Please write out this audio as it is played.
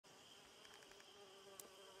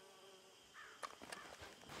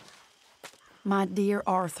My dear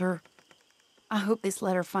Arthur, I hope this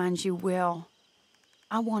letter finds you well.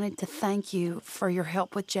 I wanted to thank you for your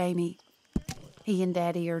help with Jamie. He and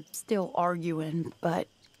Daddy are still arguing, but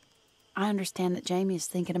I understand that Jamie is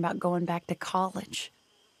thinking about going back to college.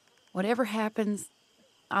 Whatever happens,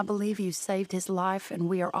 I believe you saved his life, and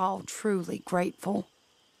we are all truly grateful.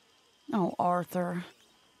 Oh, Arthur,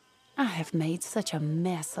 I have made such a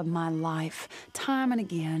mess of my life, time and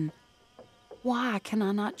again. Why can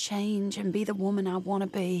I not change and be the woman I want to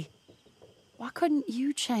be? Why couldn't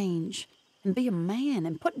you change and be a man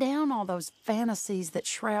and put down all those fantasies that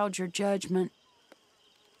shroud your judgment?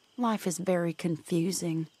 Life is very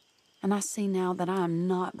confusing, and I see now that I am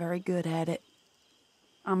not very good at it.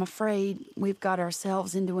 I'm afraid we've got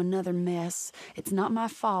ourselves into another mess. It's not my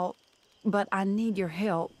fault, but I need your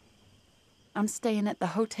help. I'm staying at the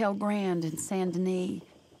Hotel Grand in Saint Denis.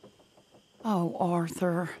 Oh,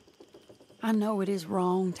 Arthur, I know it is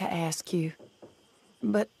wrong to ask you,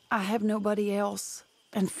 but I have nobody else,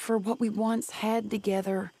 and for what we once had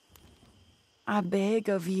together, I beg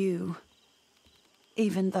of you,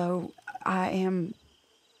 even though I am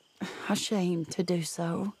ashamed to do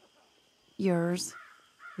so. Yours,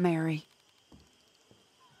 Mary.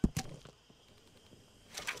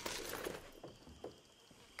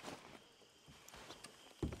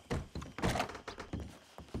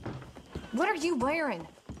 What are you wearing?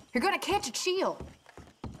 You're gonna catch a chill.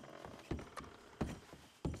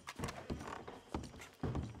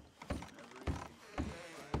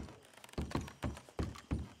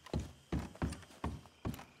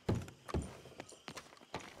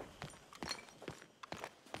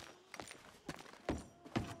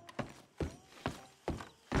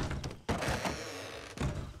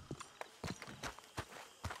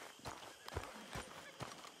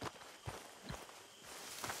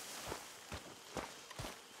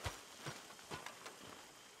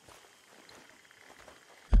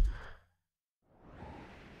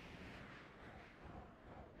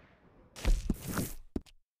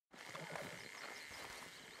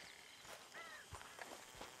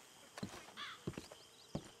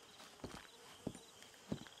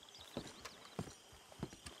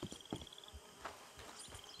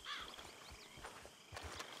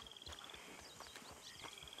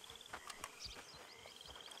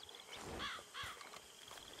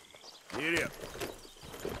 Idiot.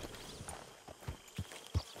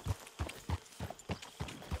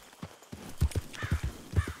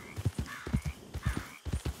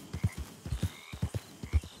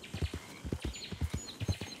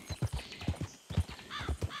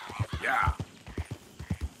 Yeah.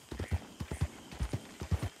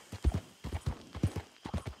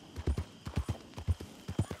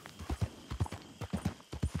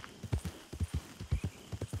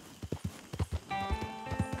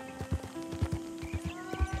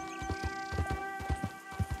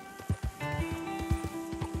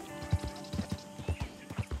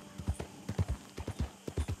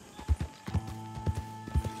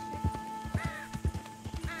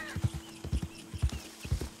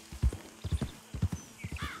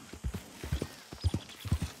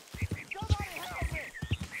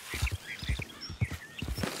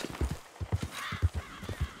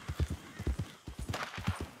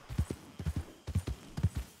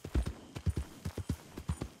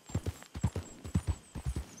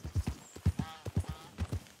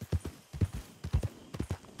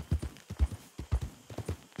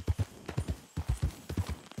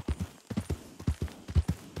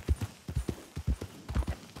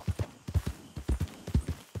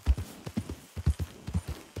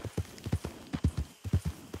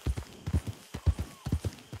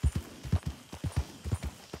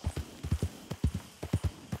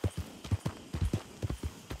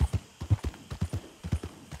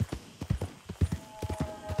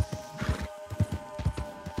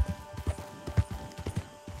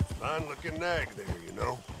 Fine-looking nag there, you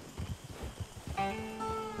know.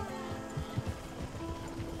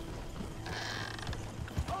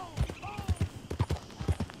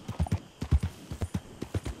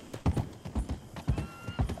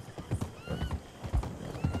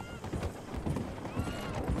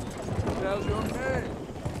 How's your name?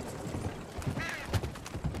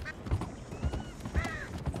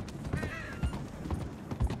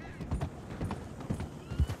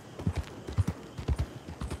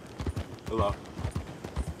 Hello.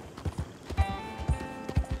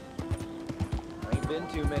 Ain't been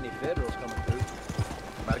too many Federals coming through.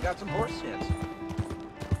 Might have got some horse sense.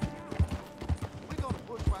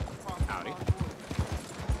 Howdy.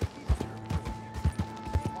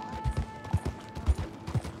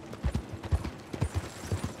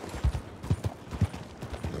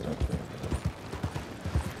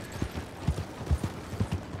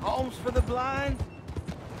 homes for the blind?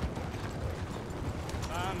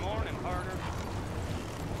 Fine morning, partner.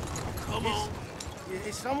 Come on.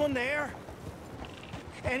 Is someone there?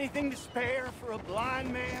 Anything to spare for a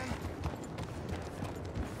blind man?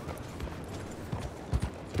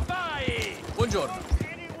 Vai! Buongiorno.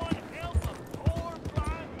 Anyone help a poor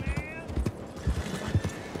blind man?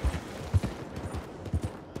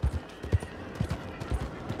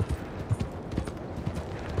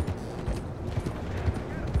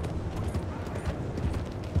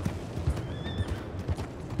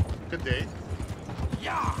 Good day.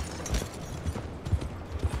 Yeah!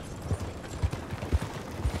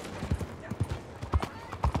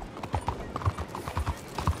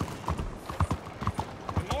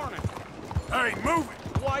 Good morning. Hey, move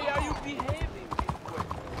it! Why are you behaving this way?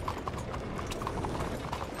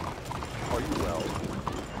 Are you well?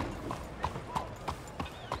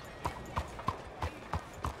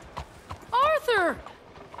 Arthur!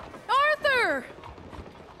 Arthur!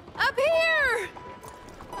 Up here!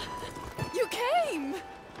 You came!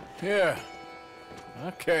 Yeah,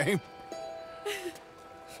 I came.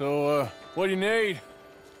 So, what do you need?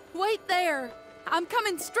 Wait there! I'm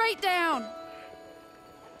coming straight down!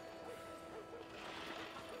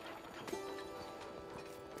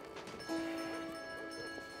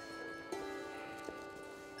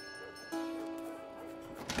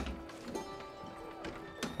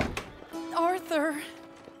 Arthur,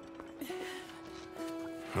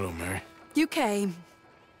 Hello, Mary. you came.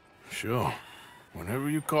 Sure. Whenever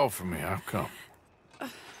you call for me, I'll come.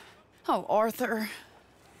 Oh, Arthur.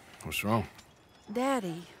 What's wrong?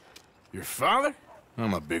 Daddy. Your father?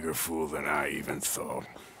 I'm a bigger fool than I even thought.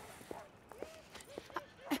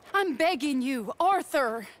 I'm begging you,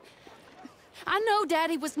 Arthur. I know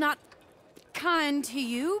Daddy was not kind to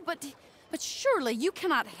you, but surely you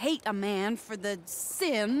cannot hate a man for the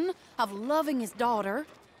sin of loving his daughter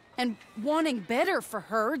and wanting better for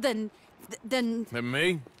her than And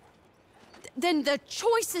me? the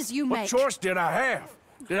choices you What make. choice did I have?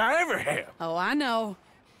 Did I ever have? Oh, I know.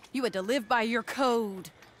 You had to live by your code.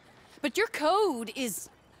 But your code is...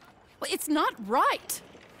 well, it's not right.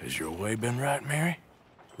 Has your way been right, Mary?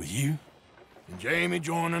 With you? And Jamie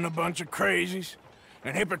joining a bunch of crazies?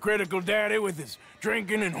 And hypocritical daddy with his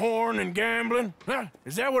drinking and whoring and gambling? Huh?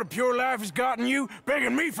 Is that what a pure life has gotten you?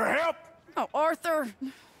 Begging me for help? Oh, Arthur.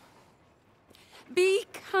 Be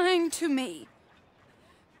kind to me.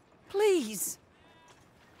 Please.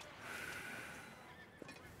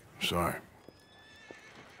 Sorry.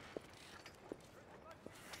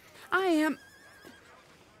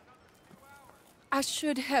 I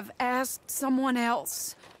should have asked someone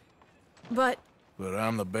else. But But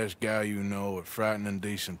I'm the best guy you know at frightening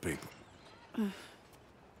decent people.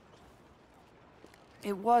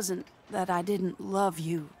 it wasn't that I didn't love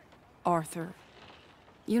you, Arthur.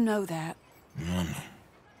 You know that.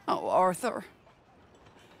 Oh, Arthur.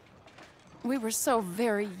 We were so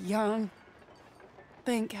very young.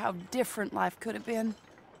 Think how different life could have been.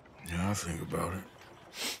 Yeah, I think about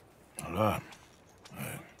it. A lot.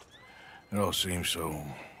 It all seems so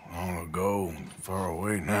long ago and far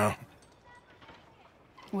away now.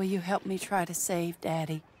 Will you help me try to save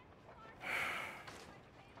Daddy?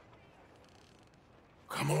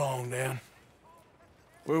 Come along, Dan.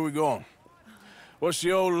 Where are we going? What's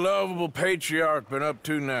the old lovable patriarch been up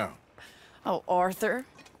to now? Oh, Arthur,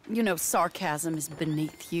 you know sarcasm is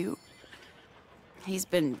beneath you. He's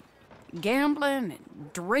been gambling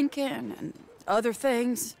and drinking and other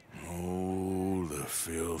things. Oh, the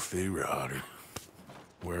filthy rotter.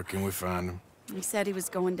 Where can we find him? He said he was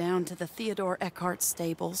going down to the Theodore Eckhart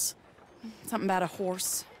stables. Something about a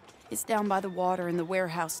horse. It's down by the water in the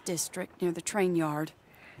warehouse district near the train yard.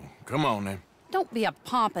 Come on, then. Don't be a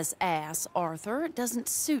pompous ass, Arthur. It doesn't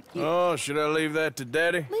suit you. Oh, should I leave that to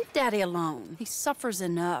Daddy? Leave Daddy alone. He suffers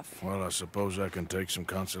enough. Well, I suppose I can take some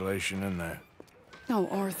consolation in that. No,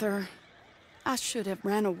 Arthur. I should have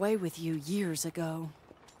ran away with you years ago.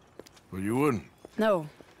 Well, you wouldn't. No,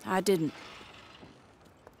 I didn't.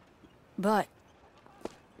 But...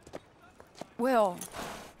 well...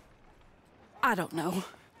 I don't know.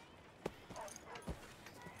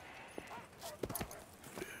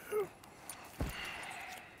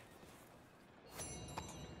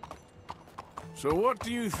 So what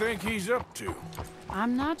do you think he's up to?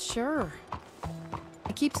 I'm not sure.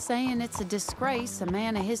 He keeps saying it's a disgrace a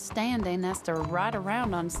man of his standing has to ride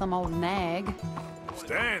around on some old nag.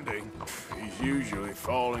 Standing? He's usually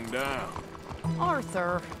falling down.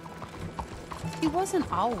 Arthur. He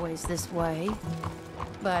wasn't always this way,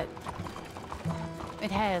 but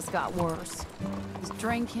it has got worse. He's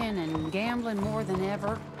drinking and gambling more than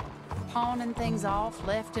ever, pawning things off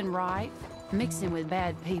left and right. mixing with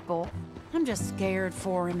bad people. I'm just scared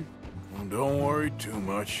for him. Well, don't worry too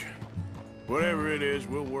much. Whatever it is,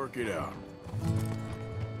 we'll work it out.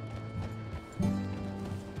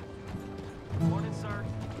 Morning, sir.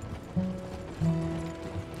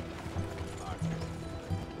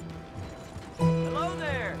 Hello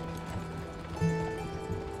there.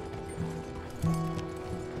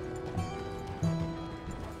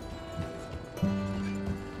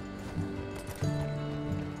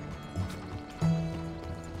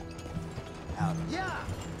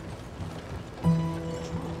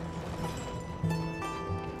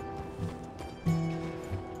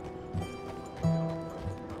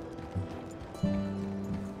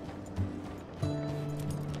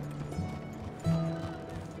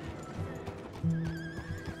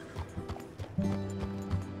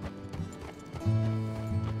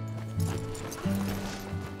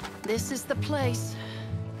 This is the place.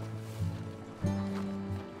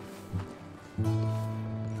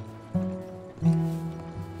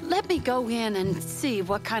 Let me go in and see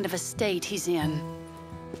what kind of a state he's in.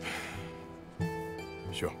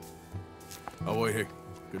 Sure. I'll wait here.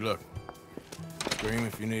 Good luck. Scream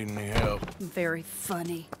if you need any help. Very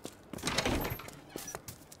funny.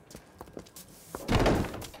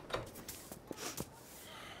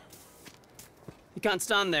 You can't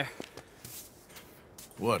stand there.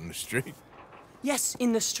 What, in the street? Yes,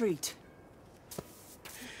 in the street.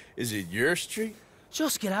 Is it your street?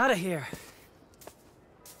 Just get out of here.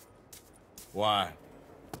 Why?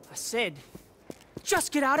 I said,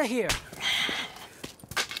 just get out of here.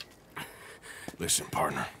 Listen,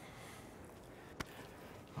 partner.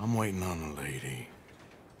 I'm waiting on the lady.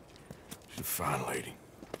 She's a fine lady.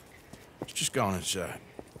 She's just gone inside.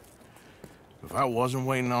 If I wasn't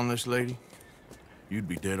waiting on this lady, you'd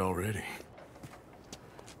be dead already.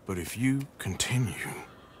 But if you continue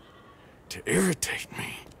to irritate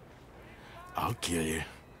me, I'll kill you.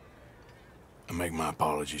 And make my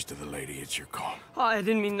apologies to the lady. It's your call. Oh, I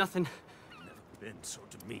didn't mean nothing. Been so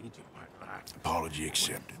demeaned in my life. Apology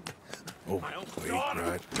accepted. Oh, wait,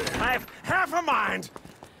 right there. I have half a mind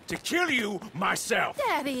to kill you myself.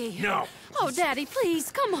 Daddy! No. Oh, Daddy,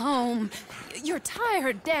 please, come home. You're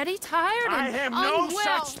tired, Daddy, tired and I have no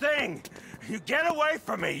unwell. such thing. You get away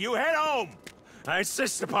from me. You head home. I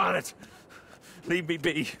insist upon it. Leave me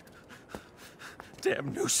be.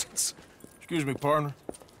 Damn nuisance. Excuse me, partner.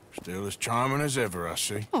 Still as charming as ever, I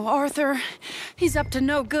see. Oh, Arthur, he's up to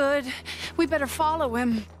no good. We better follow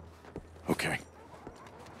him. Okay.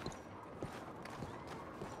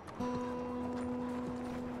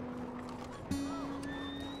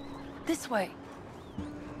 This way.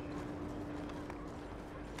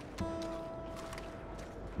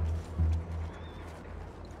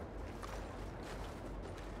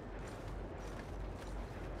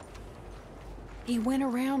 He went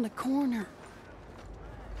around the corner.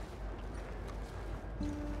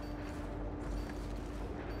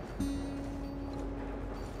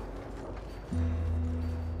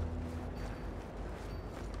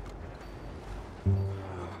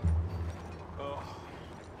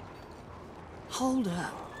 Hold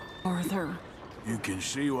up, Arthur. You can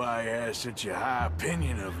see why he has such a high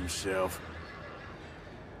opinion of himself.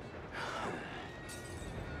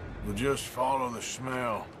 We'll just follow the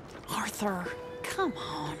smell. Arthur, come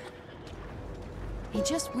on. He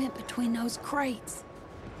just went between those crates.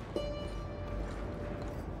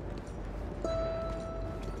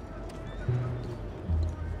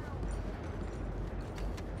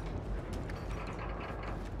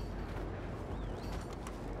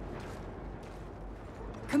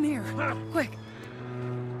 Come here, quick.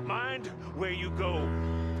 Mind where you go.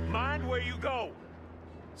 Mind where you go.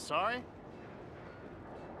 Sorry?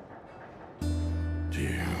 Do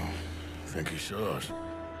you think he saw us?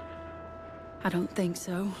 I don't think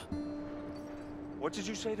so. What did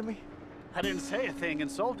you say to me? I didn't say a thing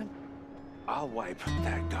insulting. I'll wipe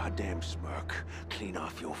that goddamn smirk clean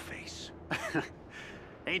off your face.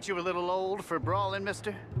 Ain't you a little old for brawling,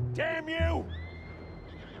 mister? Damn you!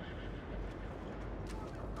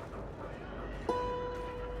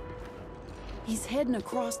 He's heading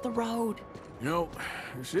across the road. You know,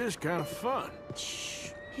 this is kind of fun.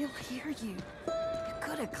 Shh, he'll hear you. You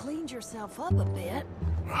could have cleaned yourself up a bit.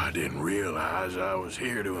 I didn't realize I was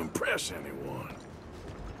here to impress anyone.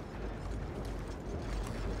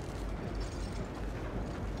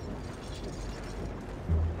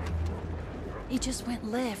 He just went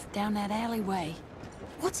left down that alleyway.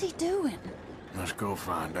 What's he doing? Let's go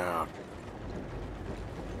find out.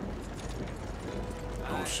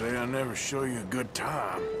 Don't say I never show you a good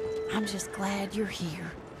time. I'm just glad you're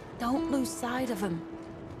here. Don't lose sight of him.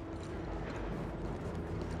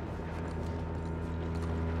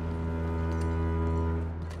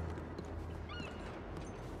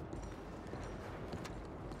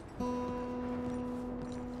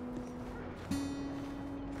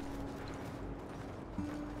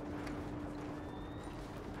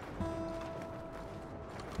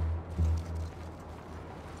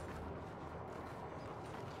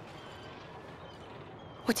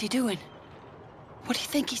 What's he doing? What do you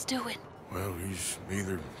think he's doing? Well, he's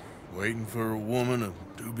either waiting for a woman of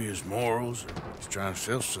dubious morals, or he's trying to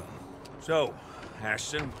sell something. So,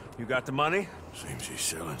 Ashton, you got the money? Seems he's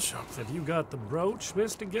selling something. Have you got the brooch,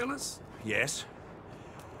 Mr. Gillis? Yes.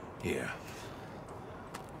 Here.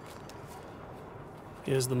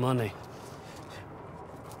 Here's the money.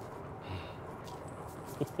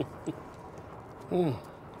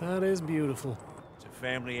 That is beautiful. It's a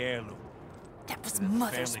family heirloom. That was Been in the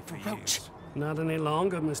Mother's family for brooch. years. Not any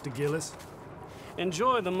longer, Mr. Gillis.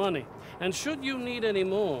 Enjoy the money, and should you need any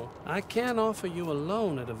more, I can offer you a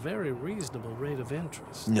loan at a very reasonable rate of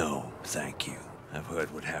interest. No, thank you. I've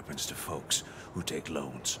heard what happens to folks who take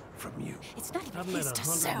loans from you. It's not even I've met his to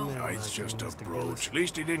 100 sell. men No, like it's you, just a Mr. brooch. Gillis. At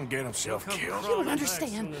least he didn't get himself Come killed. from You don't Back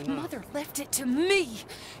understand. soon enough. Mother left it to me.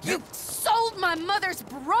 You sold my mother's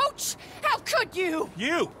brooch? How could you?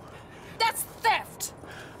 You! That's theft.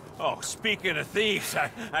 Oh, speaking of thieves,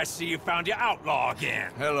 I see you found your outlaw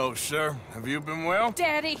again. Hello, sir. Have you been well?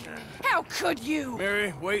 Daddy, how could you?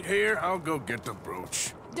 Mary, wait here. I'll go get the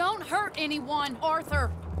brooch. Don't hurt anyone,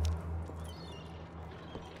 Arthur.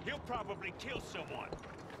 He'll probably kill someone.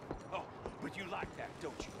 Oh, but you like that,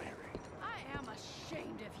 don't you, Mary? I am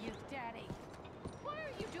ashamed of you, Daddy. Why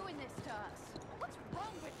are you doing this to us? What's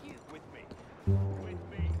wrong with you? With me. With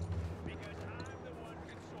me. Because I'm the one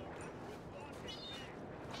consorting with wanted men.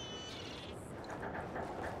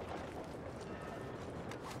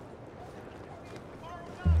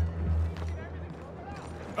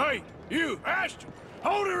 Hey, you, Ashton!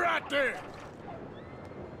 Hold it right there!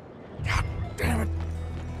 God damn it!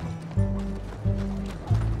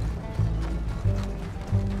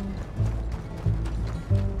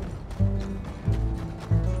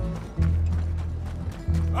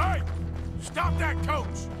 Hey! Stop that coach!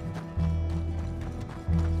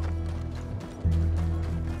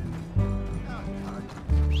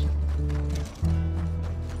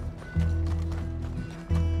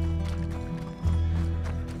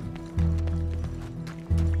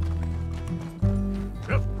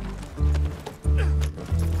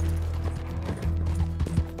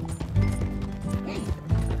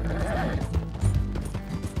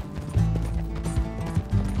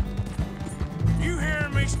 You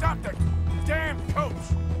hearing me? Stop that damn coach!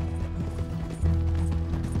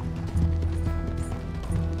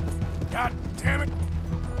 God damn it!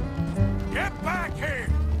 Get back here!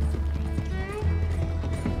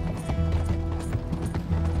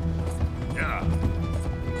 Yeah.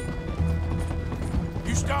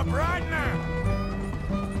 You stop right now!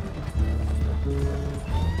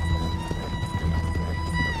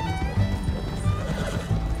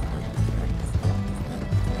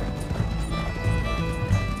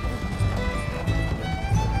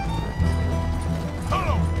 Hold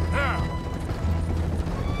on, now!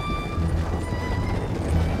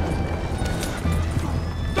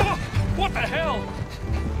 Oh, what the hell?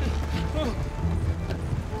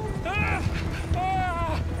 Ah!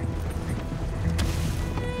 Ah!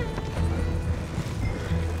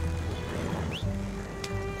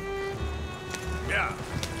 Yeah.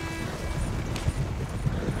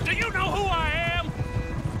 Do you know who I am?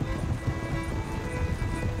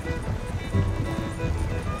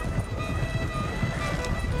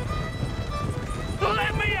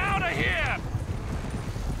 Let me out of here!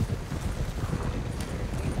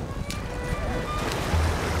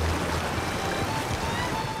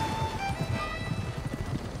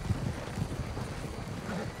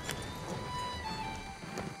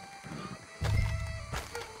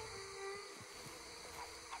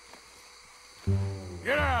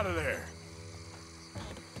 Get out of there!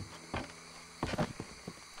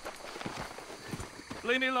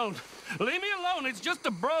 Leave me alone. Leave me alone. It's just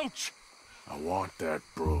a brooch. I want that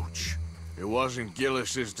brooch. It wasn't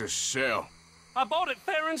Gillis's to sell. I bought it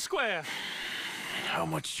fair and square. How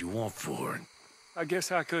much do you want for it? I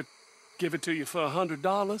guess I could give it to you for $100.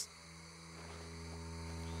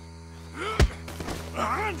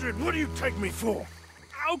 100? What do you take me for?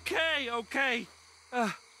 Okay, okay.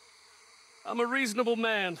 I'm a reasonable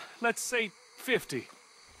man. Let's say 50.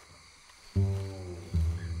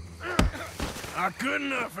 Not good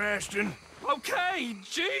enough, Ashton. Okay,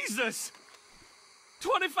 Jesus!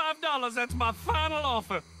 $25, that's my final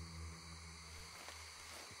offer.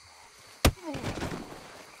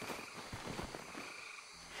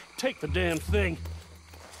 Take the damn thing.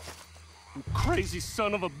 You crazy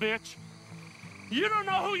son of a bitch. You don't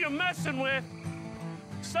know who you're messing with.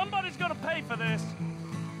 Somebody's gonna pay for this.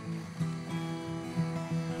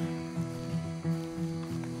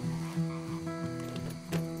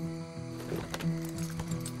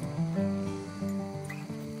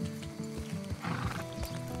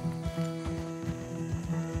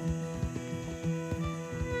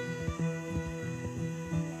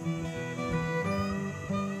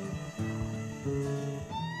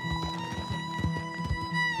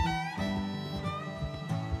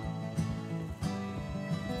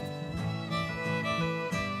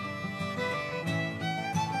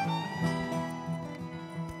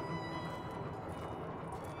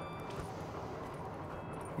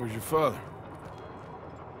 Where's your father?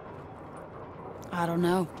 I don't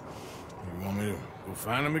know. You want me to go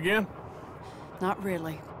find him again? Not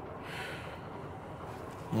really.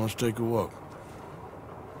 Let's take a walk.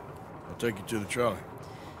 I'll take you to the trolley.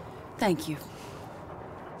 Thank you.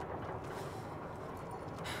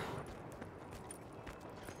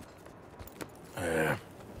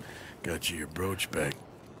 Got you your brooch back.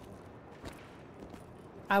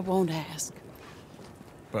 I won't ask.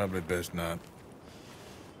 Probably best not.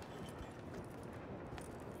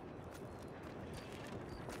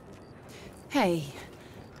 Hey.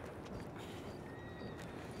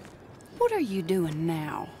 What are you doing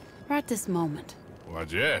now? Right this moment?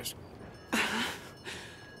 Why'd you ask?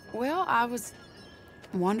 Well, I was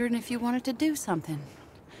wondering if you wanted to do something.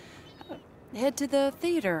 Head to the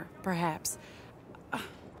theater, perhaps.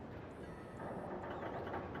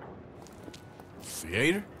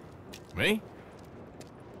 Theater? Me?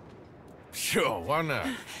 Sure, why not?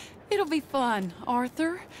 It'll be fun,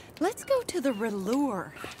 Arthur. Let's go to the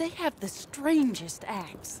Relure. They have the strangest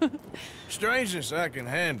acts. Strangeness I can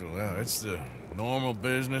handle. It's the normal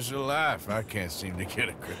business of life I can't seem to get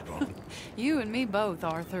a grip on. You and me both,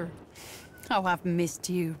 Arthur. Oh, I've missed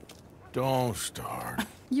you. Don't start.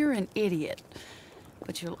 You're an idiot,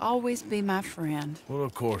 but you'll always be my friend. Well,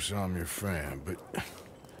 of course I'm your friend, but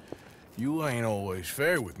you ain't always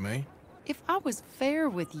fair with me. If I was fair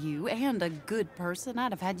with you and a good person,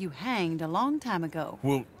 I'd have had you hanged a long time ago.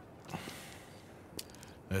 Well,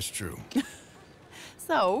 that's true.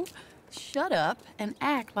 So, shut up and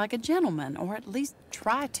act like a gentleman, or at least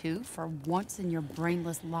try to for once in your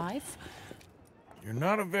brainless life. You're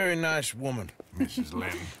not a very nice woman, Mrs.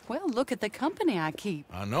 Lynn. Well, look at the company I keep.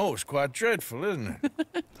 I know, it's quite dreadful, isn't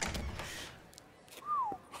it?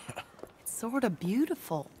 It's sort of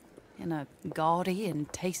beautiful, in a gaudy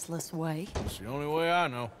and tasteless way. It's the only way I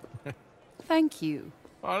know. Thank you.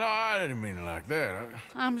 Oh, no, I didn't mean it like that.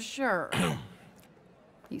 I'm sure.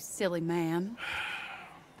 You silly man.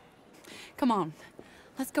 Come on,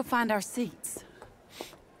 let's go find our seats.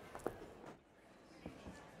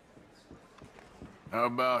 How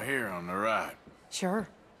about here on the right? Sure.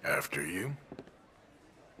 After you.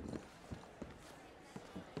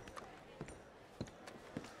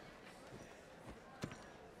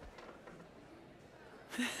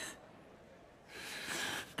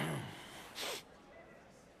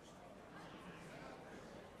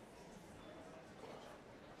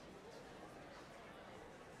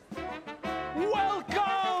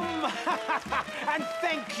 Welcome! And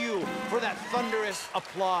thank you for that thunderous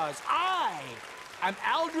applause. I am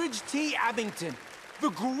Aldridge T. Abington, the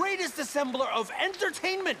greatest assembler of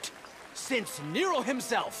entertainment since Nero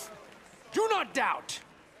himself. Do not doubt.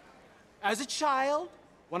 As a child,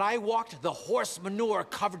 when I walked the horse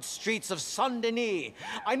manure-covered streets of Saint-Denis,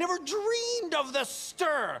 I never dreamed of the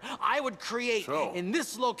stir I would create in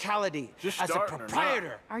this locality as a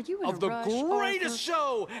proprietor of the greatest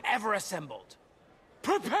show ever assembled.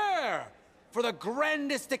 Prepare for the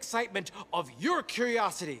grandest excitement of your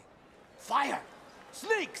curiosity. Fire,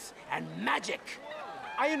 snakes, and magic.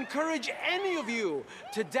 I encourage any of you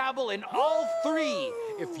to dabble in all three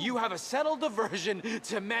if you have a settled aversion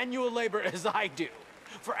to manual labor as I do.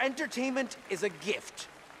 For entertainment is a gift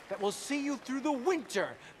that will see you through the winter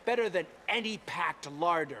better than any packed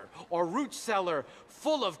larder or root cellar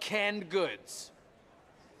full of canned goods.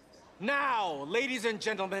 Now, ladies and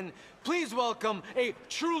gentlemen, please welcome a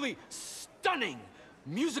truly stunning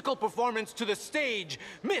musical performance to the stage,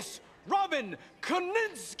 Miss Robin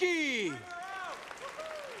Koninsky.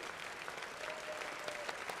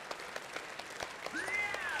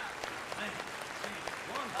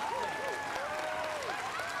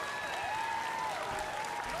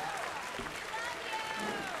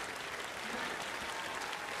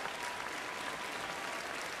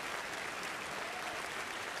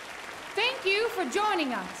 Thank you for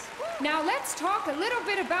joining us. Now let's talk a little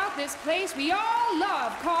bit about this place we all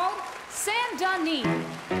love called Saint-Denis.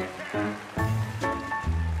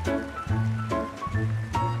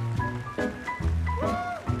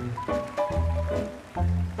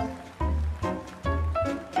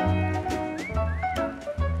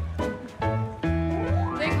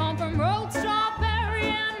 They come from Road Strawberry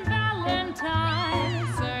and Valentine,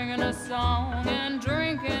 singing a song and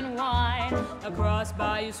drinking wine. Across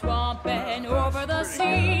Bayou Swamp and over the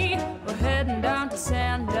sea, we're heading down to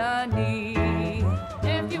Saint-Denis.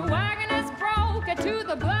 If your wagon is broke, get to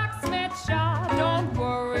the blacksmith shop. Don't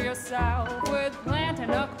worry yourself with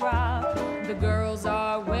planting a crop. The girls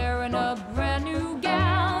are wearing a brand new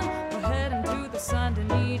gown. We're heading to the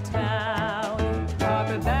Saint-Denis town.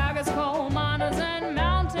 Carpetbaggers, coal miners, and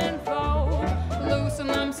mountain folk, loosen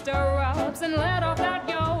them stirrups and let off that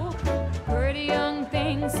yoke.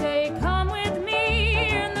 and say, come with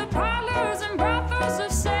me in the parlors and brothels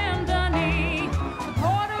of Saint Denis. The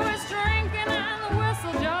porter is drinking and the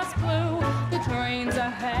whistle just blew. The trains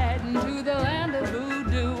are heading to the land of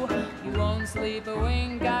voodoo. You won't sleep a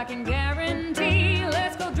wink, I can guarantee.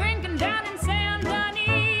 Let's go drinking down in Saint Denis.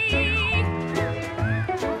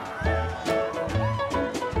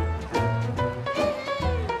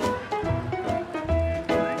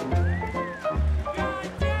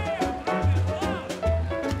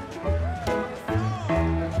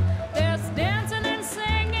 There's dancing and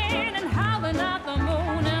singing and howling at the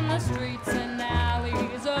moon in the streets and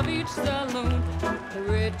alleys of each saloon. The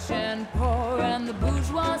rich and poor and the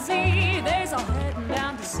bourgeoisie, they's all heading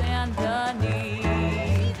down to Saint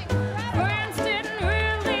Denis. France didn't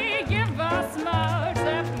really give us much,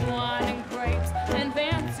 except wine and grapes and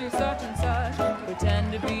fancy such and such.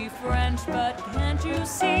 Pretend to be French, but can't you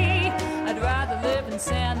see? I'd rather live in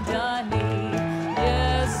Saint Denis.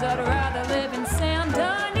 Yes, I'd rather live in Saint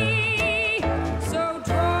Denis. So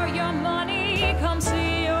draw your money, come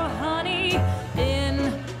see your honey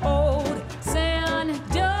in old Saint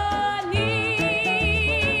Denis.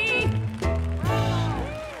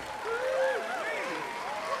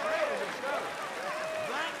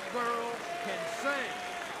 That girl can sing.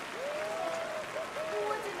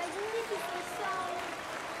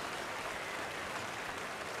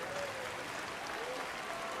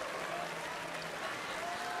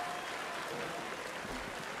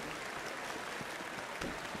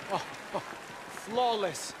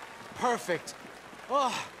 Flawless. Perfect.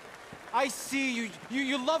 Oh, I see you.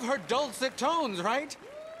 You love her dulcet tones, right?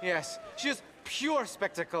 Yes, she is pure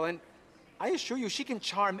spectacle, and I assure you she can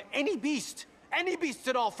charm any beast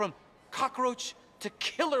at all, from cockroach to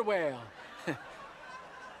killer whale.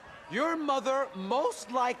 Your mother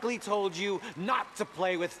most likely told you not to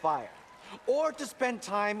play with fire, or to spend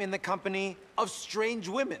time in the company of strange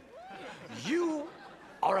women. You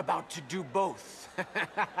are about to do both.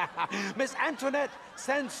 Miss Antoinette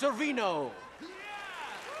Sansorino.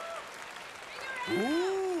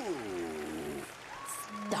 Ooh.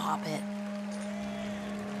 Stop it.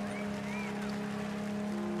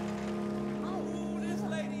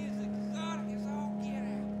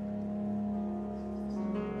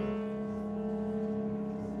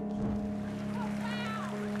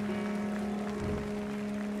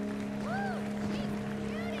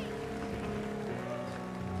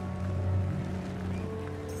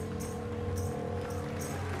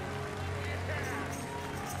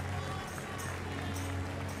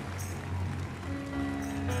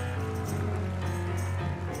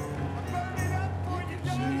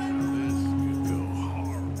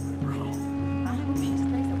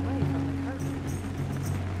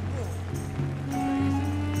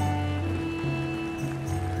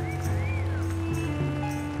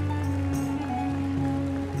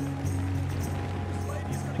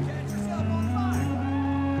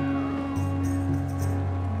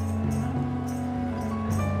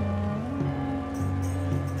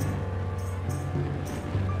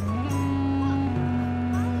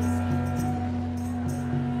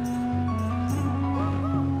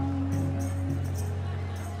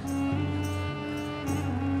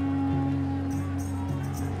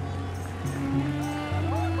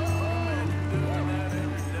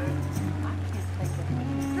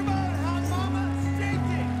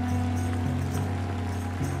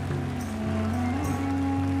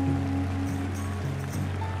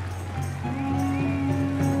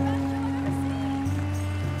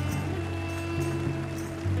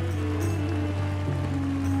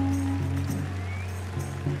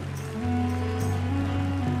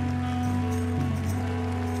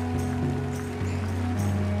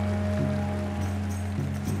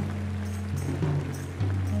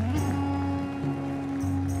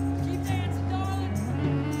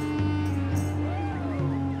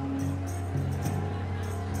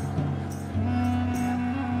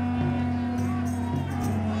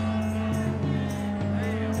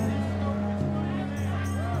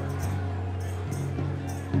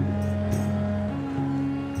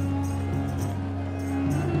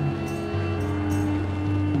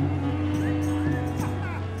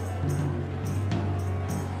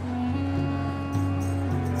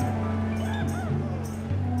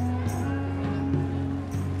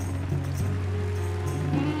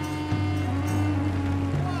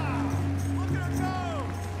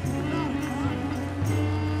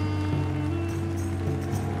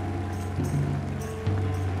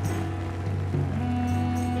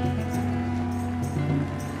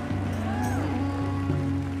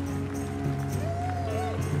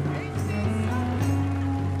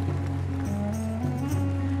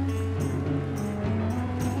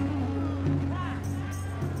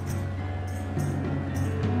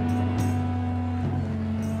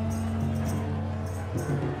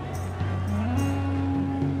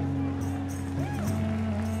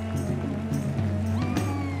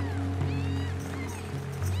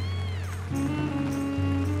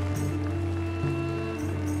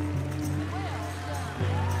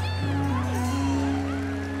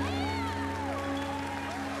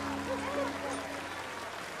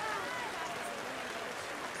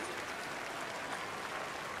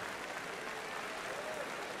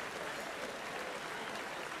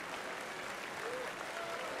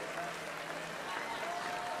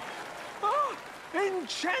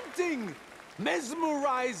 enchanting,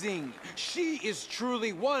 mesmerizing. She is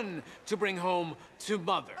truly one to bring home to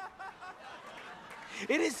mother.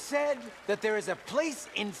 It is said that there is a place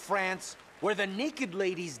in France where the naked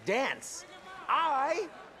ladies dance. I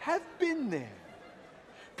have been there.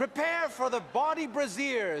 Prepare for the bawdy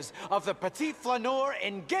brasiers of the Petit Flaneur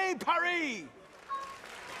in Gay Paris!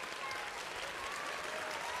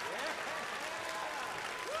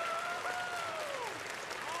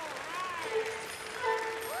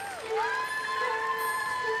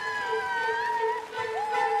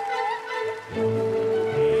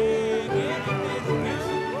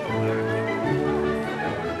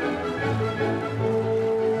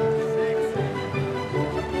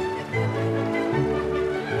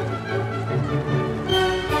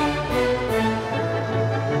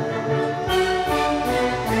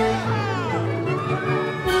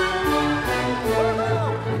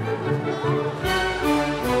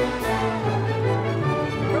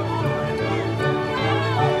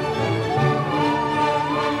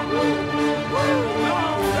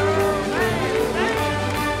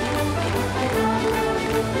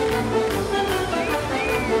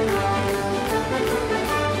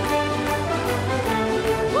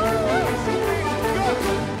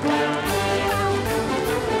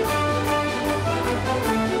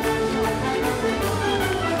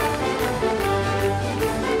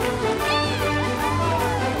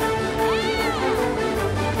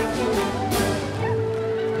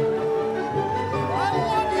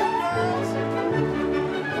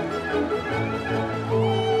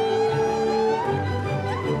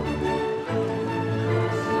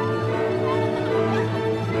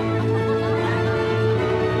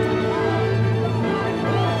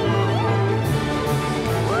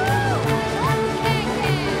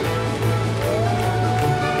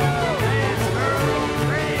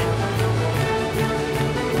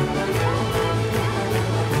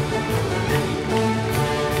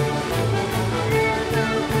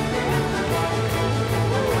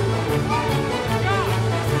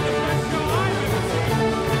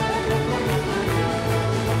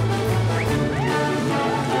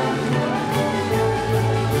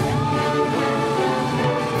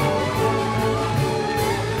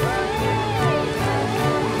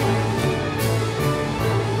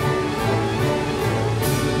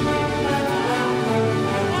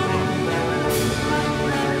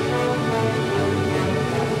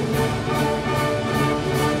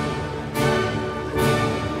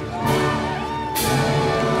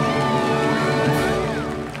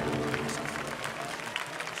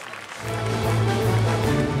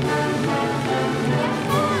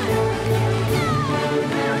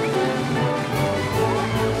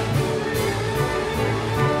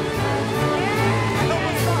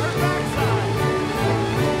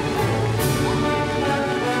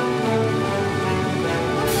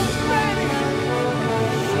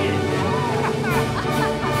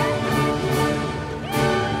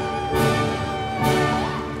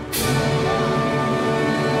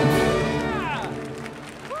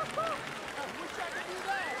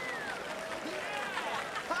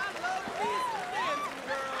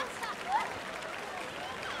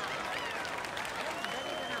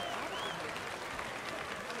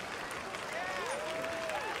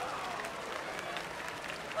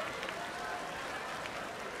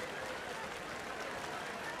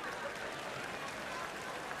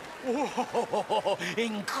 Whoa,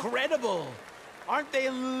 incredible! Aren't they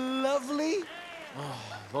lovely? Oh,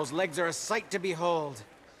 those legs are a sight to behold.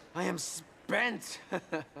 I am spent.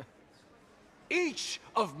 Each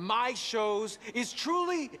of my shows is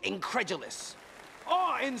truly incredulous,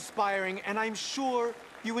 awe-inspiring, and I'm sure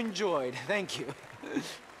you enjoyed. Thank you.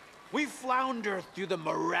 We flounder through the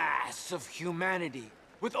morass of humanity,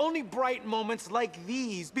 with only bright moments like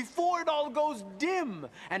these before it all goes dim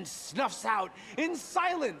and snuffs out in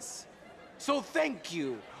silence. So thank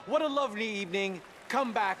you. What a lovely evening.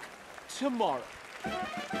 Come back tomorrow.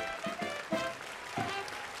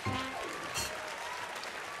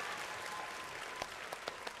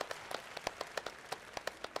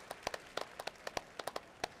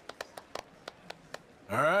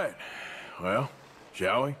 All right. Well,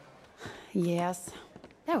 shall we? Yes.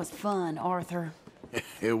 That was fun, Arthur.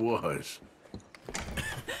 It was.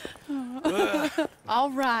 All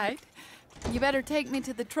right. You better take me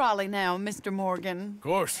to the trolley now, Mr. Morgan. Of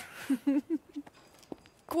course.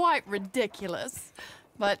 Quite ridiculous,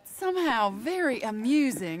 but somehow very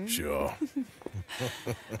amusing. Sure.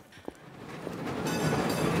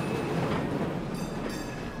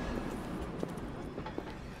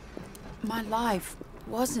 My life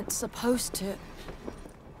wasn't supposed to...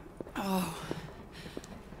 Oh.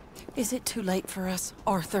 Is it too late for us,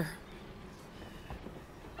 Arthur?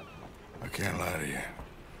 I can't lie to you.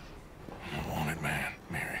 I'm a wanted man,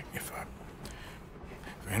 Mary. If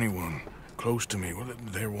anyone close to me, well,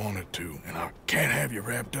 they're wanted too. And I can't have you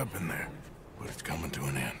wrapped up in there. But it's coming to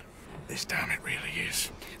an end. This time it really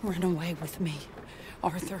is. Run away with me,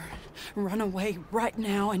 Arthur. Run away right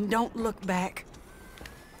now and don't look back.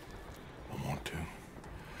 I want to.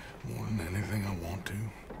 More than anything, I want to.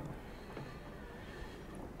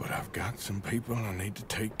 But I've got some people I need to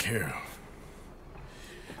take care of.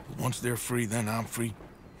 Once they're free, then I'm free.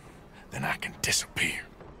 Then I can disappear.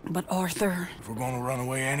 But Arthur... If we're gonna run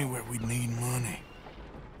away anywhere, we need money.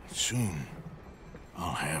 Soon,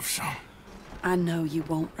 I'll have some. I know you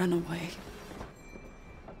won't run away.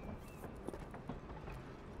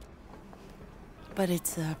 But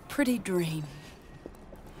it's a pretty dream.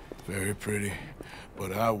 Very pretty,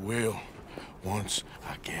 but I will once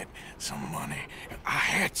I get some money. I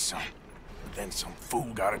had some, but then some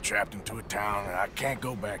fool got it trapped into a town that I can't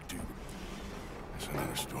go back to. That's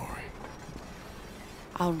another story.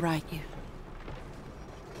 I'll write you.